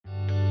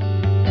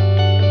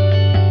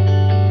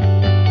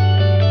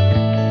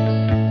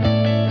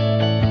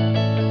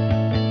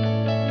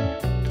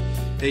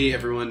Hey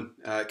everyone,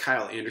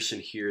 Kyle Anderson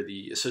here,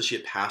 the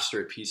Associate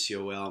Pastor at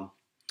PCOL.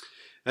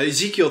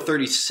 Ezekiel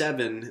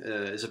 37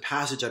 is a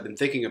passage I've been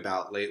thinking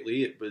about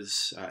lately. It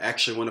was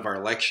actually one of our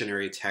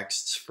lectionary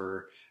texts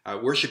for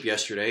worship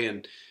yesterday,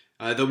 and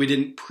though we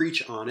didn't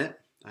preach on it,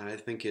 I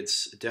think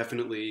it's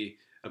definitely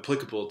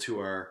applicable to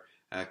our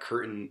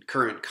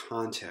current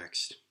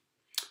context.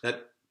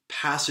 That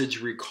passage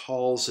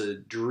recalls a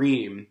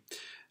dream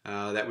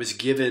that was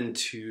given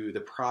to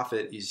the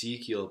prophet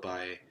Ezekiel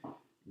by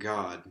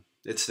God.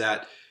 It's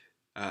that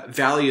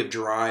Valley of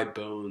Dry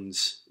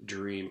Bones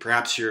dream.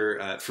 Perhaps you're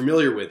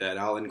familiar with it.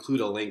 I'll include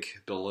a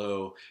link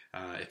below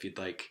if you'd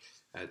like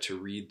to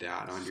read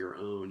that on your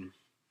own.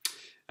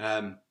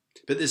 But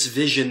this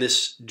vision,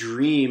 this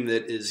dream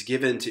that is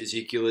given to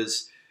Ezekiel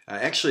is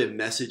actually a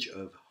message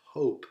of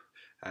hope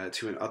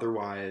to an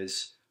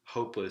otherwise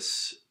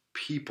hopeless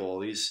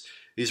people. These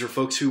are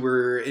folks who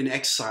were in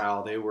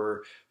exile. They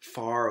were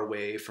far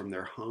away from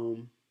their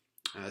home,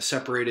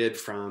 separated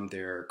from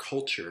their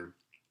culture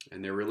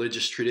and their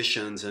religious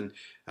traditions and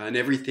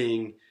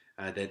everything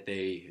that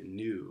they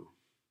knew.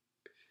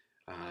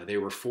 They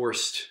were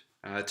forced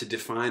to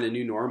define a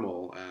new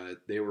normal.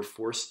 They were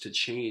forced to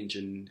change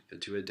and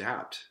to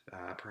adapt.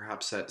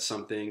 Perhaps that's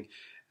something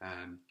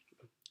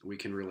we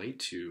can relate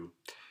to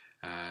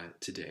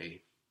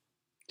today.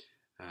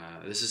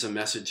 This is a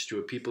message to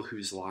a people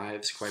whose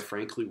lives, quite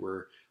frankly,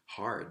 were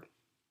hard.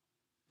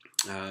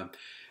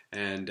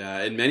 And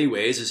in many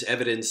ways, as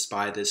evidenced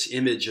by this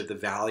image of the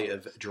Valley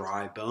of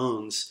Dry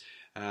Bones,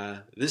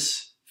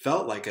 this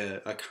felt like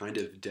a kind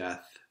of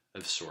death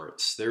of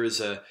sorts. There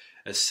was a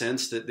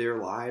sense that their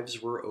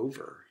lives were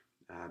over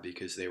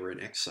because they were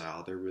in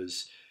exile. There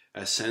was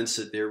a sense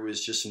that there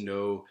was just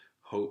no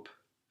hope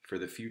for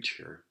the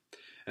future.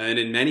 And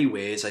in many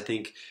ways, I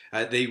think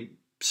they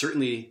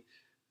certainly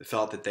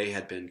felt that they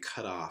had been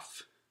cut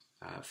off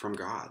from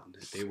God,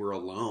 that they were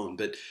alone.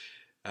 But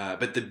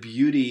the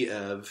beauty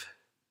of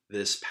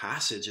this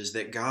passage is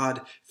that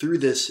God, through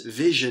this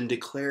vision,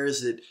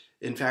 declares that,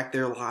 in fact,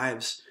 their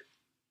lives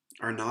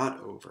are not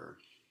over.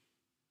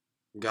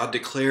 God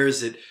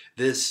declares that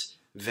this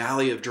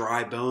valley of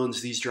dry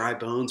bones, these dry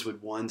bones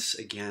would once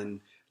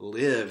again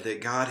live, that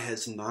God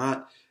has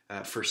not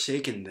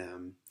forsaken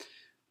them,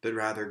 but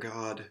rather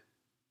God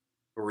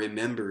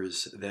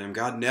remembers them.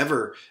 God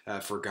never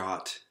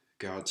forgot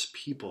God's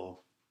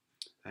people,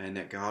 and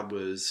that God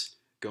was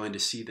going to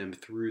see them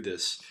through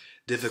this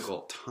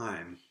difficult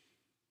time.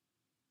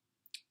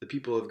 The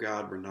people of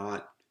God were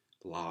not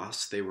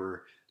lost. They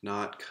were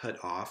not cut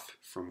off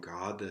from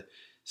God. The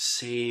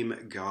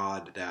same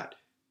God that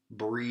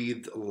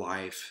breathed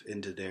life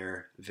into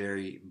their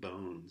very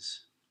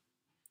bones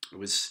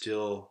was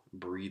still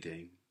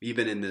breathing,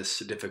 even in this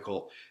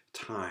difficult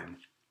time.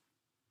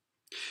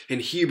 In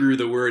Hebrew,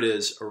 the word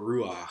is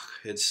ruach.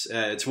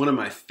 It's one of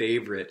my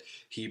favorite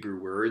Hebrew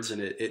words,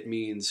 and it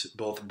means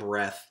both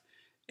breath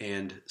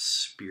and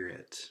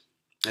spirit.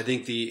 I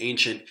think the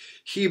ancient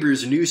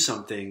Hebrews knew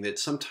something that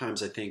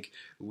sometimes I think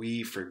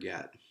we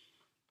forget,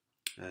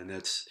 and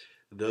that's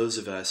those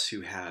of us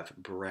who have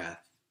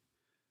breath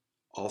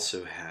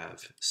also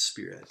have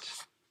spirit.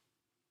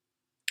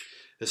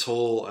 This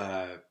whole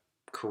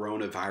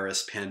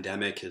coronavirus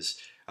pandemic has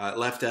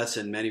left us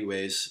in many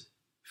ways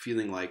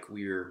feeling like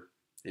we're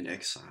in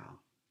exile,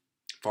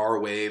 far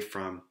away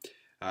from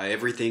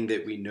everything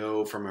that we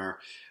know from our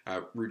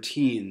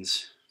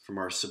routines, from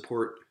our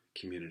support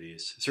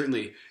communities,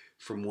 certainly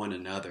from one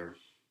another,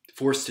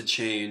 forced to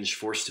change,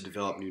 forced to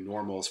develop new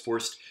normals,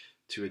 forced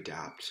to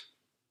adapt.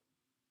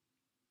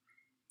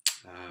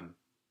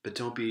 But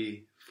don't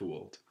be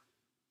fooled.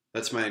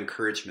 That's my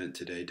encouragement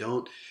today.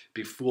 Don't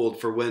be fooled,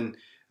 for when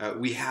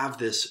we have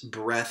this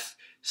breath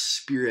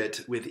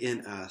spirit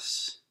within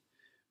us,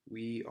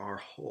 we are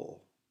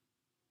whole.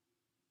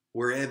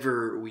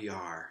 Wherever we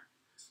are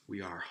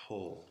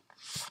whole.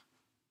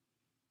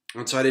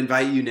 And so I'd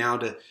invite you now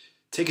to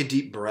take a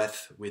deep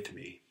breath with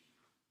me.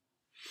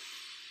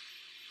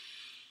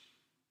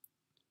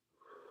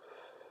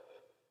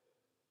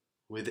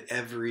 With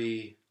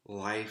every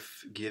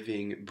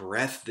life-giving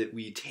breath that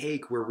we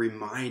take, we're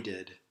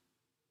reminded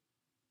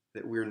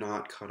that we're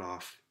not cut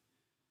off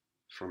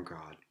from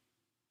God.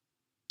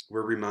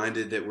 We're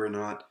reminded that we're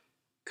not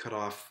cut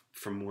off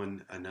from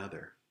one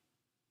another.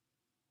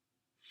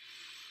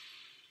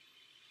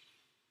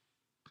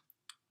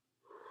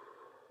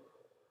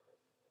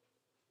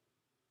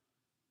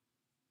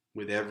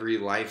 With every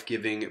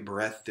life-giving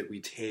breath that we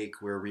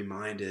take, we're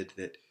reminded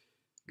that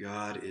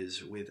God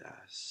is with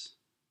us.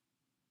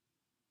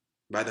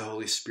 By the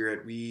Holy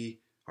Spirit,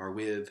 we are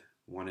with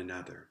one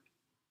another,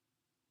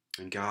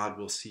 and God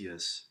will see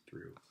us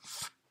through.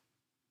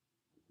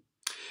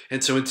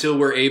 And so until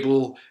we're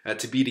able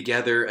to be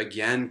together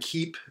again,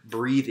 keep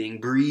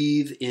breathing.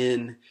 Breathe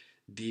in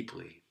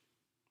deeply.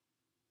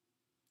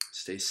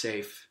 Stay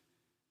safe.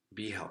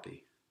 Be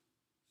healthy.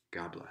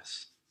 God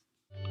bless.